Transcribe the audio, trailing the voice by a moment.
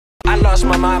lost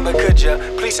my mind, but could ya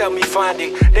please help me find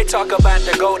it? They talk about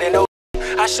the golden ocean.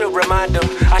 I should remind them,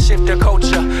 I shift the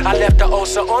culture. I left the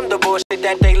ulcer on the bullshit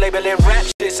that they labeling rap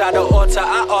shit's out of order.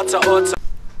 I alter.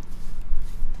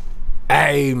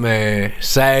 Hey man,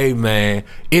 say man,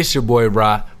 it's your boy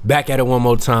Rock, back at it one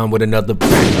more time with another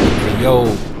bang.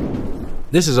 Yo,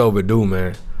 this is overdue,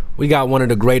 man. We got one of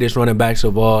the greatest running backs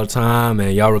of all time,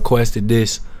 and y'all requested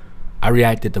this. I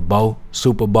reacted to Bo,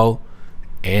 Super Bowl,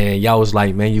 and y'all was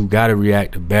like, man, you gotta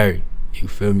react to Barry. You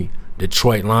feel me?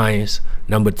 Detroit Lions,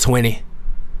 number 20.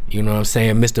 You know what I'm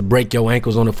saying? Mr. Break Your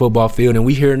Ankles on the football field, and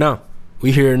we here now.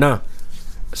 We here now.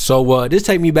 So this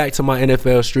take me back to my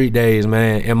NFL Street days,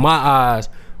 man. In my eyes,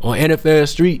 on NFL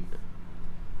Street,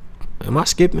 am I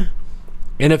skipping?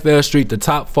 NFL Street, the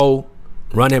top 4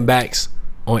 running backs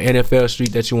on NFL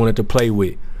Street that you wanted to play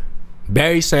with: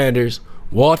 Barry Sanders,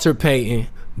 Walter Payton,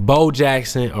 Bo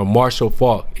Jackson, or Marshall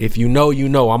Faulk. If you know, you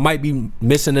know. I might be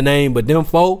missing the name, but them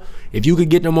 4, if you could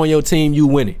get them on your team, you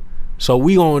win it. So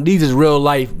these is real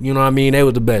life, you know what I mean? They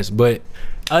was the best. But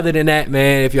other than that,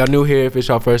 man, if y'all new here, if it's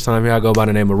your first time here, I go by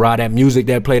the name of Rod. That music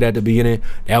that played at the beginning,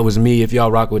 that was me. If y'all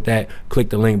rock with that,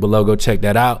 click the link below, go check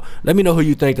that out. Let me know who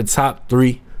you think the top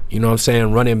 3, you know what I'm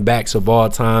saying, running backs of all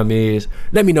time is.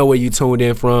 Let me know where you tuned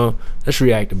in from. Let's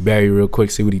react to Barry real quick,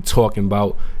 see what he talking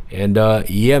about. And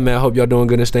yeah, man, I hope y'all doing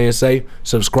good and staying safe.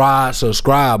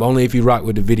 Subscribe, only if you rock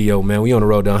with the video, man. We on the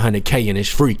road to 100K and it's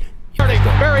free.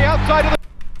 Barry outside of the...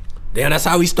 Damn, that's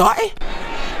how we started?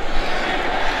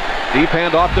 Deep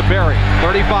hand off to Barry.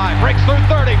 35, breaks through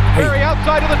 30. Hey. Barry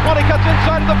outside of the 20, cuts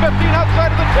inside of the 15,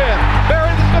 outside of the 10.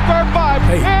 Barry, this is the third 5,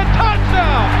 and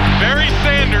touchdown! Barry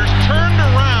Sanders turned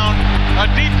around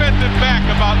a defensive back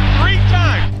about 3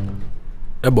 times.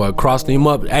 That boy crossed him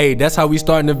up. Hey, that's how we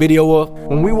starting the video off.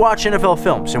 When we watch NFL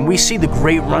films and we see the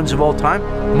great runs of all time,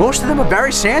 most of them are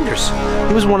Barry Sanders.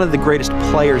 He was one of the greatest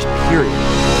players, period.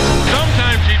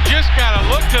 Sometimes you just gotta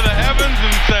look to the heavens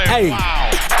and say, hey. Wow.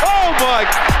 Oh my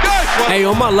gosh! Hey,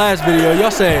 on my last video,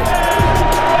 y'all said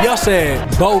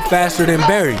Bo faster than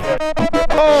Barry.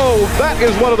 Oh, that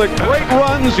is one of the great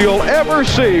runs you'll ever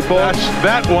see, folks.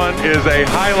 That one is a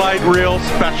highlight reel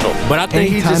special. But I think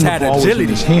he just had agility. In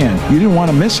his hand, you didn't want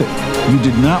to miss it. You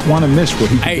did not want to miss what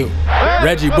he could do.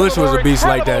 Reggie Bush was a beast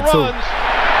like that too.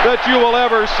 That you will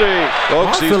ever see.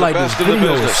 Folks, I feel like this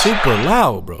video is super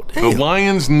loud, bro. Damn. The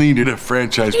Lions needed a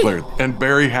franchise player, and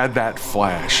Barry had that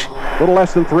flash. Little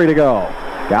less than 3 to go.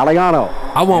 Galliano.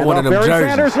 I want one of them jerseys.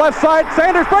 Sanders left side.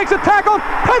 Sanders breaks a tackle.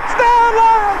 Touchdown,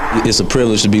 Lions! It's a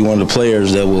privilege to be one of the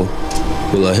players that will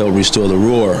help restore the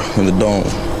roar in the dome.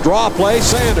 Draw play.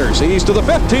 Sanders. He's to the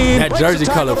 15. That jersey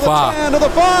color 5. To the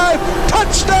 5.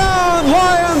 Touchdown,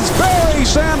 Lions! Barry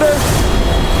Sanders.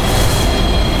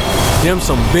 Them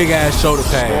some big ass shoulder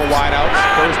pads. 4 wideouts.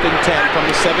 1st and 10 from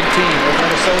the 17 of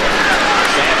Minnesota.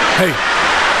 Hey.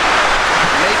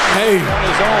 Hey. On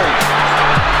his own.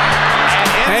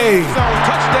 Hey.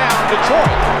 Touchdown,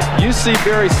 Detroit. You see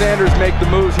Barry Sanders make the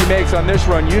moves he makes on this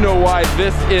run, you know why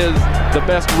this is the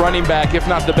best running back, if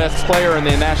not the best player in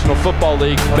the National Football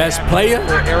League. Best player?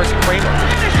 Eric Kramer.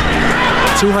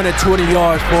 220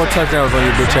 yards, 4 touchdowns on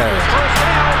your bitch ass.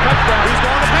 Touchdown. He's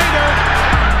going to pay there.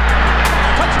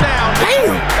 Touchdown.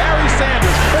 Damn. Barry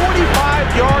Sanders,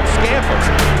 45-yard scamper.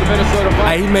 The Minnesota Vikings.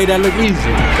 Hey, he made that look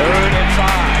easy. 3rd and 5.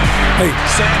 Hey.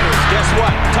 Sanders, guess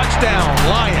what? Touchdown,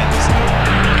 Lions.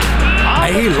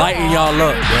 Hey, he lighting y'all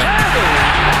up, bro.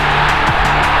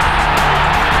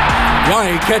 Y'all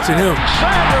ain't catching him.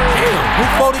 Damn,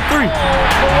 who's 43?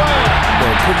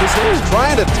 He's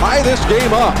trying to tie this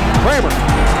game up. Kramer.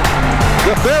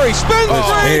 The Barry spins.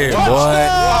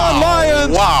 Touchdown,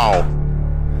 Lions. Wow.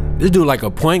 This dude like a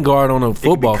point guard on a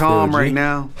football field. Calm right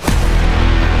now.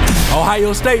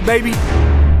 Ohio State, baby.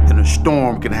 And a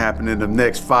storm can happen in the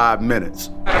next 5 minutes.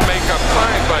 To make up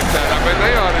signs like that, I mean,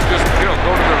 they ought to just, go to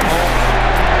their home.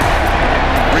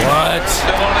 What?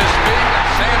 Still on his feet.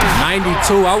 Sanders.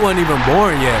 92. I wasn't even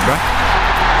born yet, bro.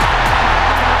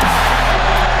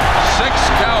 6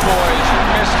 Cowboys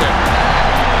missed him.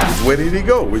 Which way did he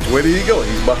go? Which way did he go?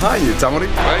 He's behind you, Tony.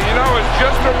 Well, it's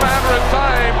just a matter of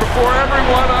time before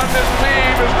everyone on this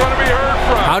team is going to be heard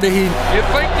from. How did he? You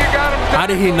think you got him? How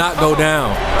did he not go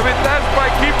down? I mean, that's by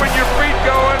keeping your feet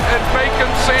going and making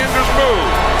Sanders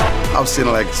move. I was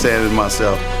sitting like saying to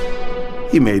myself,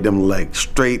 he made them like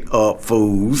straight up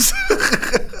fools.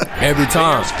 Every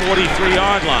time.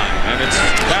 43-yard line, and it's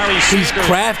Barry Sanders. He's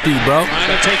crafty, bro. Trying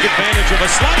to take advantage of a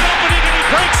slight opening, and he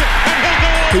breaks it, and he'll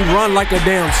go. He run like a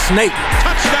damn snake.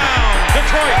 Touchdown,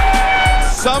 Detroit.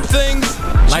 Some things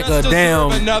like just a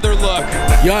damn. Another look.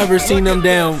 Y'all ever seen them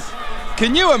damn?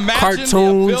 Can you imagine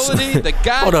cartoons? the ability, the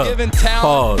God-given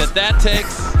talent that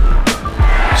takes?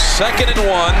 2nd and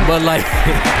 1. But like,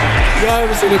 y'all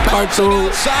ever seen a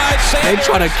cartoon? They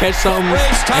try to catch something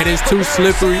and it's too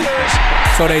slippery,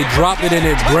 so they drop it and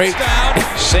it breaks.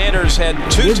 Sanders had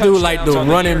 2 This dude like the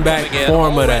running back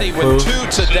form of that. With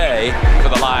 2 today for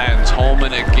the Lions.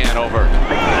 Holman again over.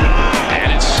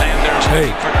 And it's Sanders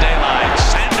for daylight.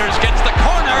 Sanders gets the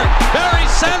corner. Barry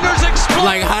Sanders explodes.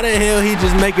 Like, how the hell he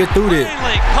just make it through this?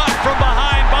 Finally caught from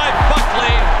behind by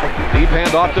Buckley. Deep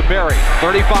hand off to Barry.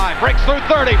 35, breaks through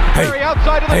 30. Barry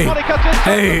outside of the 20, cuts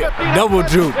inside the 50. Double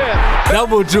juke.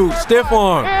 Double juke. Stiff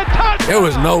arm. There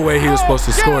was no way he was supposed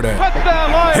to score that.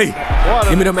 Hey,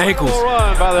 give me them ankles.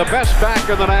 Run by the best back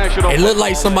in the national. It looked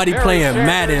like somebody playing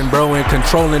Madden, bro, and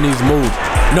controlling these moves.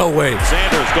 No way.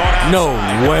 No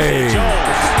way.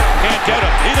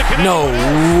 No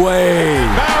way.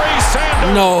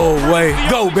 No way.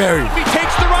 Go, Barry.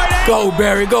 Go,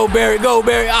 Barry. Go, Barry. Go,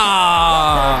 Barry.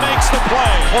 Ah. Makes the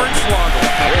play. Hornswoggle.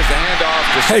 Here's the handoff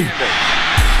to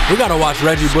Sanders. We gotta watch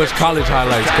Reggie Bush college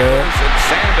highlights, cuz.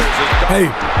 Hey.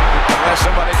 Unless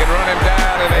somebody can run him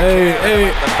down and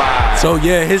Hey. So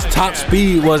yeah, his top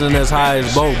speed wasn't as high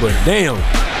as Bo, but damn,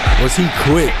 was he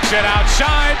quick. Shit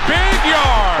outside, big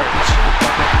yards.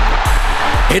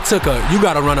 It took you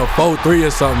gotta run a 4.3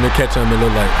 or something to catch him, it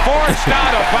looked like. Forced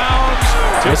out of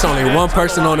bounds. There's only one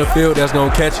person on the field that's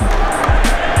gonna catch him.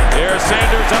 Here's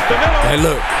Sanders up the middle. Hey,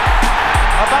 look.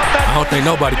 I don't think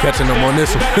nobody catching him on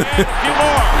this one.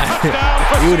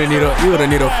 You would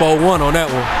need a 4-1 on that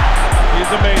one.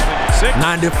 He's amazing.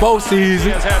 94 season.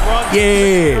 He has had runs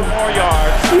Yeah. more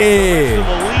yards. Yeah.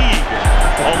 The league.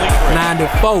 Only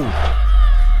 94.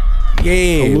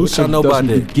 Yeah. Elusive What y'all know about doesn't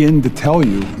that? begin to tell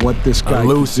you what this guy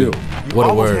Elusive. can do. What a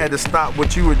almost word. had to stop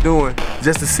what you were doing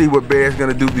just to see what Bear's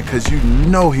gonna do, because you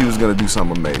know he was gonna do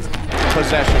something amazing.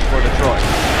 Possession for Detroit.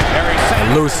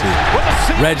 Elusive.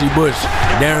 Reggie Bush,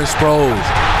 Darren Sproles,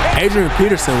 Adrian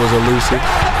Peterson was elusive.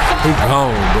 He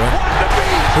gone, bro.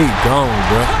 He gone,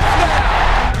 bro.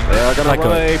 They're gonna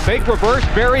run a fake reverse.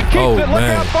 Barry keeps it. Look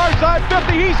out, far side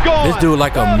 50. He's gone. This dude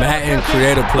like a Madden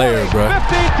creative player, bro.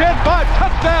 15-10-5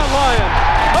 touchdown Lions.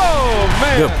 Oh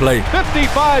man. Good play.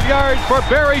 55 yards for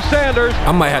Barry Sanders.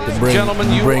 I might have to bring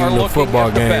the football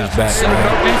games back. Sanders.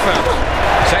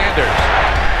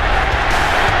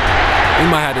 We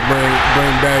might have to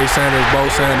bring Barry Sanders,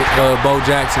 Bo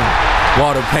Jackson,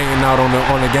 Walter Payton out on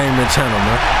the gaming channel,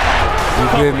 man. You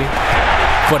feel me?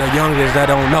 For the youngest that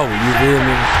don't know, you feel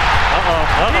me?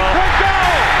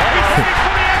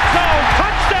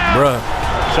 Bruh.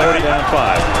 30 down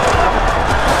 5.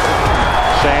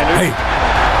 Sanders. Hey.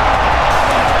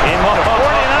 In the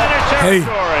 49er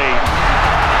territory.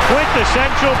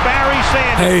 Quintessential Barry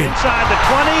Sanders. Inside the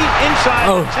 20, inside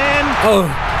the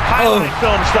 10. Highlight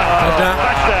film style.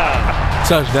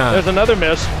 Touchdown. There's another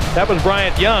miss. That was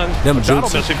Bryant Young.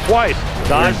 McDonald missing twice.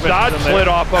 Dodge slid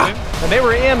off of him. And they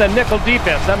were in the nickel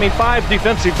defense. That means 5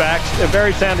 defensive backs, and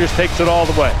Barry Sanders takes it all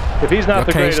the way. If he's not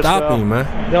the greatest, can't stop him, man.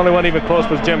 The only one even close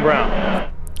was Jim Brown.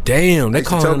 Damn, they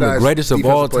call him the greatest of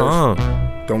all time.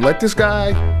 Don't let this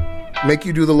guy make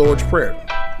you do the Lord's Prayer.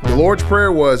 The Lord's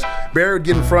Prayer was Barry would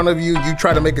get in front of you, you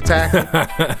try to make a tackle,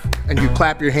 and you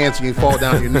clap your hands and you fall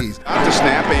down on your knees. Off the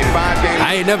snap, a 5-game.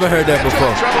 I ain't never heard that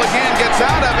before. Trouble again, gets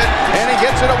out of it, and he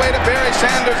gets it away to Barry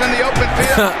Sanders in the open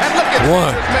field. And look at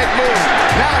Sanders make moves.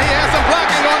 Now he has some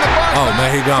blocking on the far side. Oh man,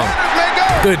 he gone. Sanders may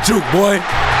go. Good juke, boy.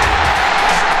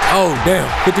 Oh damn,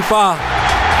 55.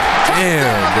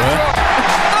 Damn, bro.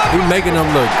 He making them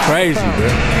look crazy, bro.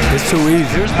 It's too easy.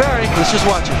 Here's Barry. Let's just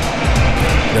watch it.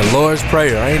 The Lord's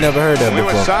Prayer. I ain't never heard that before.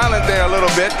 We were silent there a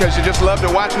little bit because you just love to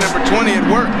watch number 20 at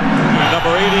work.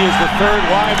 Number 80 is the third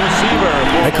wide receiver.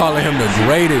 They calling him the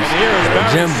greatest.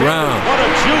 Jim Brown. What a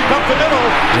juke up the middle.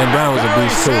 Jim Brown was a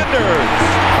beast too.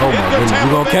 Oh my goodness.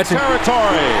 You gonna catch him?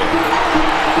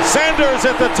 Sanders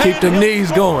at the 10. Keep them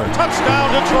knees going.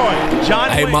 Touchdown Detroit.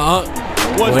 John Hey, my aunt,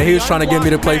 when he was trying to get me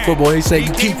to play football, he said,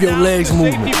 you keep your legs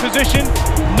moving.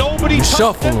 You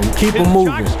shuffle them, keep them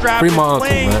moving. Free my uncle,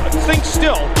 man. Think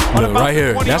still. Look, right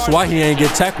here. That's why he ain't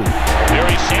get tackled.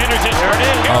 Barry Sanders is hurt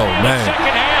in. Oh, man.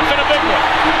 Second half and a big one.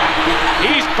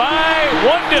 He's by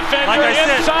one defender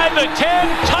inside the 10.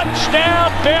 Touchdown,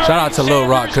 Barry. Shout out to Lil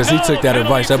Rock, because he took that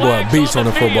advice. That boy a beast on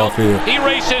the football field. He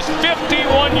races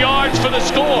 51 yards for the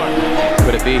score.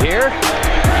 Could it be here?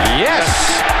 Yes.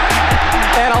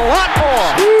 And a lot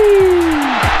more.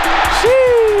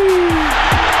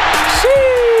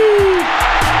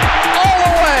 All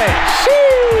the way.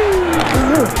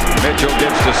 Mitchell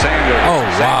gets to Sanders. Oh,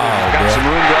 wow, got some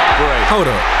room to operate. Hold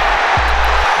up.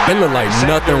 It looked like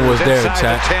nothing was there,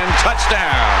 chat. 10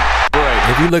 touchdown.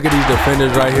 If you look at these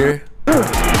defenders right here,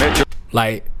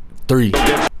 like 3.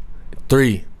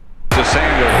 to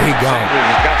Sanders. He gone. Sanders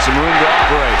has got some room to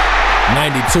operate.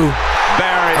 92.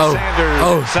 Barry Sanders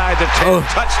inside the 10.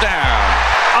 Touchdown.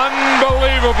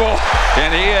 Unbelievable. Can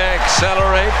he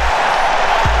accelerate?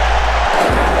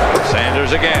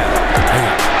 Sanders again.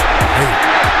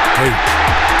 Hey.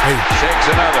 Shakes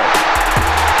another.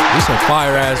 These some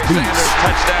fire-ass beats.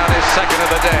 Touchdown is second of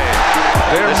the day.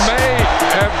 There may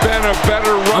have been a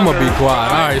better runner. I'm gonna be quiet.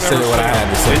 I already said what I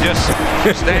had to say. You just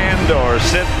stand or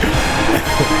sit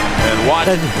and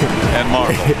watch and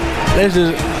marvel. Let's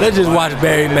just watch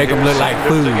Barry make him look like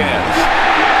food. Again.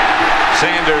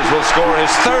 Sanders will score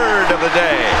his third of the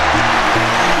day.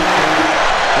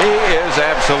 He is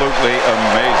absolutely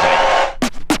amazing.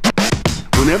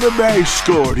 Whenever Barry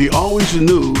scored, he always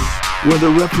knew where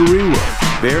the referee was.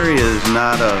 Barry is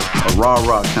not a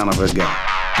rah-rah kind of a guy.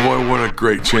 Boy, what a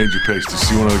great change of pace to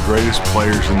see one of the greatest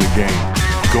players in the game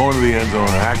go into the end zone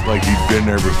and act like he'd been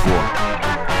there before.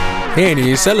 He ain't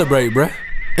even celebrate, bruh.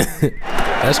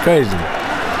 That's crazy.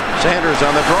 Sanders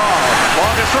on the draw.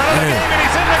 Longest run of the game, and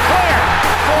he's in the clear.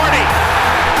 40,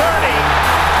 30,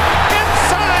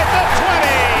 inside the 20.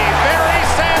 Barry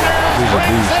Sanders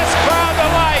brings this crowd to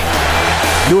life.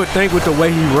 You would think with the way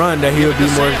he run that he would be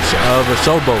more of a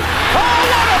showboat. Oh,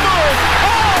 what a move!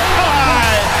 Oh,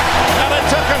 my! Well, it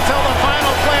took until the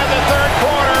final play of the third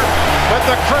quarter, but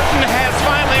the curtain has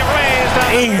finally raised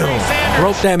on Barry Sanders.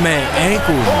 Broke that man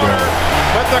ankles, bro.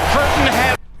 But the curtain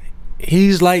has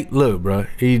he's like, look, bro,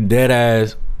 he dead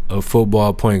ass a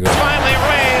football point guard. finally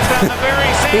raised on the Barry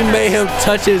Sanders. He made him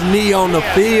touch his knee on the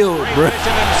field, bro.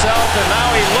 Himself, and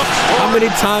now he looks How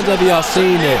many times have y'all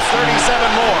seen that?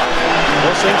 37 more.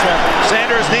 Those things happen.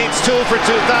 Sanders needs 2 for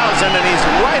 2,000, and he's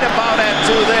right about at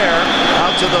 2 there,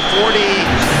 out to the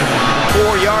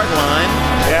 44-yard line.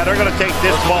 Yeah, they're going to take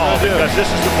this ball because this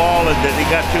is the ball that he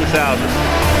got 2,000.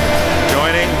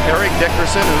 Joining Eric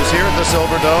Dickerson, who's here at the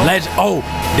Silverdome. Oh,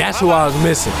 that's who I was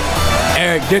missing.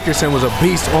 Eric Dickerson was a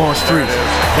beast on streets.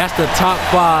 That's the top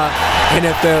 5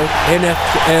 NFL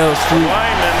street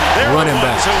running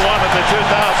back. Who wanted the 2,000.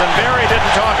 Barry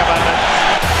didn't talk about it.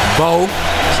 Bo,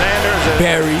 Sanders is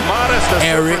Barry, modest a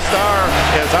Eric, superstar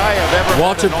as I have ever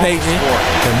Walter Payton,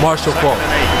 and Marshall Faulk.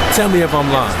 Tell me if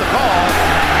I'm lying. The ball.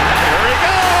 Here he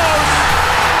goes.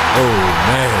 Oh,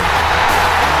 man.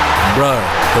 Bruh,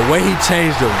 the way he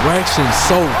changed direction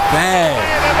so fast.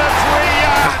 To the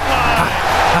 3-yard line.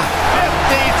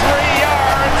 53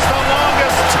 yards, the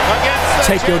longest against the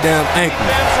Take your damn ankle.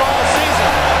 defense all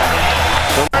season.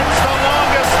 The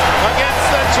longest against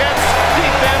the Jets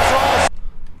defense all season.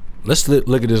 Let's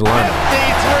look at this lineup.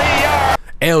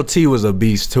 53 yards. LT was a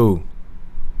beast too.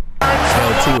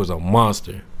 LT was a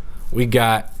monster. We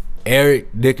got Eric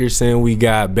Dickerson, we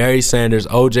got Barry Sanders,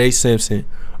 O.J. Simpson,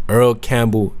 Earl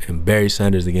Campbell, and Barry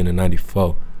Sanders again in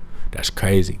 94. That's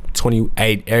crazy.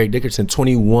 28. Eric Dickerson,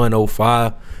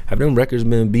 2105. Have them records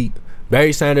been beat?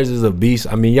 Barry Sanders is a beast.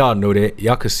 I mean, y'all know that.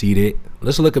 Y'all could see that.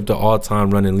 Let's look up the all-time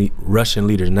rushing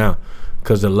leaders now,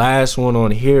 because the last one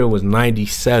on here was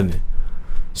 97.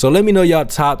 So let me know y'all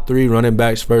top 3 running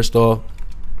backs first off.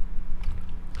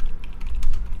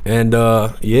 And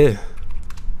yeah,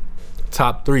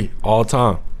 top 3 all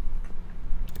time.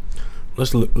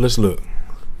 Let's look.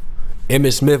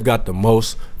 Emmitt Smith got the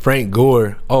most. Frank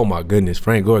Gore, oh my goodness,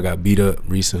 Frank Gore got beat up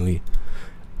recently.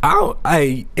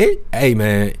 Hey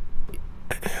man,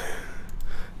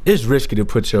 it's risky to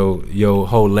put your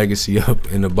whole legacy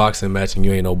up in a boxing match and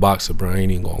you ain't no boxer, bro. I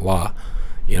ain't even gonna lie.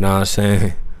 You know what I'm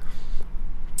saying?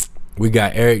 We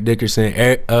got Eric Dickerson,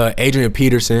 Adrian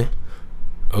Peterson,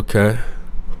 okay.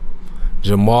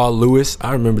 Jamal Lewis,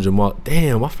 I remember Jamal.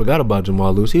 Damn, I forgot about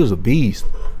Jamal Lewis. He was a beast.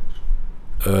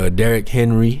 Derrick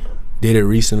Henry did it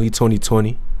recently,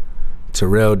 2020.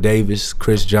 Terrell Davis,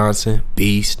 Chris Johnson,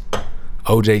 beast.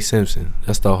 O.J. Simpson.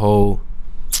 That's the whole.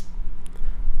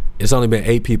 It's only been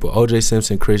 8 people. O.J.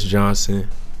 Simpson, Chris Johnson,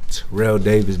 Terrell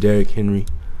Davis, Derrick Henry,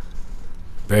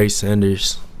 Barry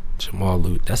Sanders, Jamal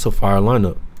Lewis. That's a fire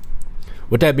lineup.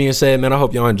 With that being said, man, I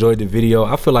hope y'all enjoyed the video.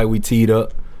 I feel like we teed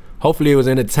up. Hopefully it was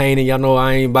entertaining. Y'all know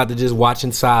I ain't about to just watch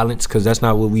in silence, because that's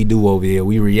not what we do over here.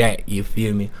 We react, you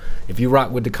feel me? If you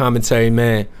rock with the commentary,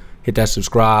 man, hit that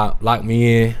subscribe, lock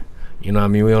me in. You know what I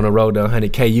mean? We on the road to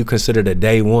 100K. You consider the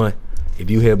day 1 if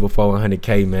you here before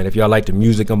 100K, man. If y'all like the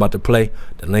music I'm about to play,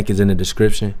 the link is in the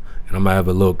description. And I'm gonna have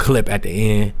a little clip at the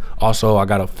end. Also, I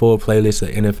got a full playlist of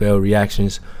NFL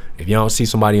reactions. If you don't see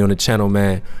somebody on the channel,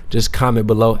 man, just comment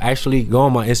below. Actually, go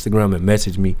on my Instagram and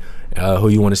message me who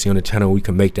you want to see on the channel. We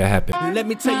can make that happen. Let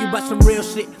me tell you about some real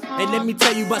shit, and let me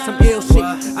tell you about some ill shit.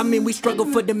 I mean, we struggle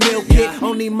for the meal kit.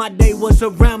 Only my day was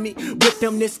around me. With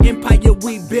them, this empire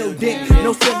we build it.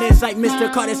 No ceilings like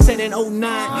Mr. Carter said in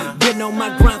 09. Been on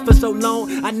my grind for so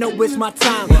long, I know it's my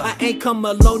time. I ain't come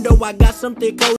alone, though I got something cold.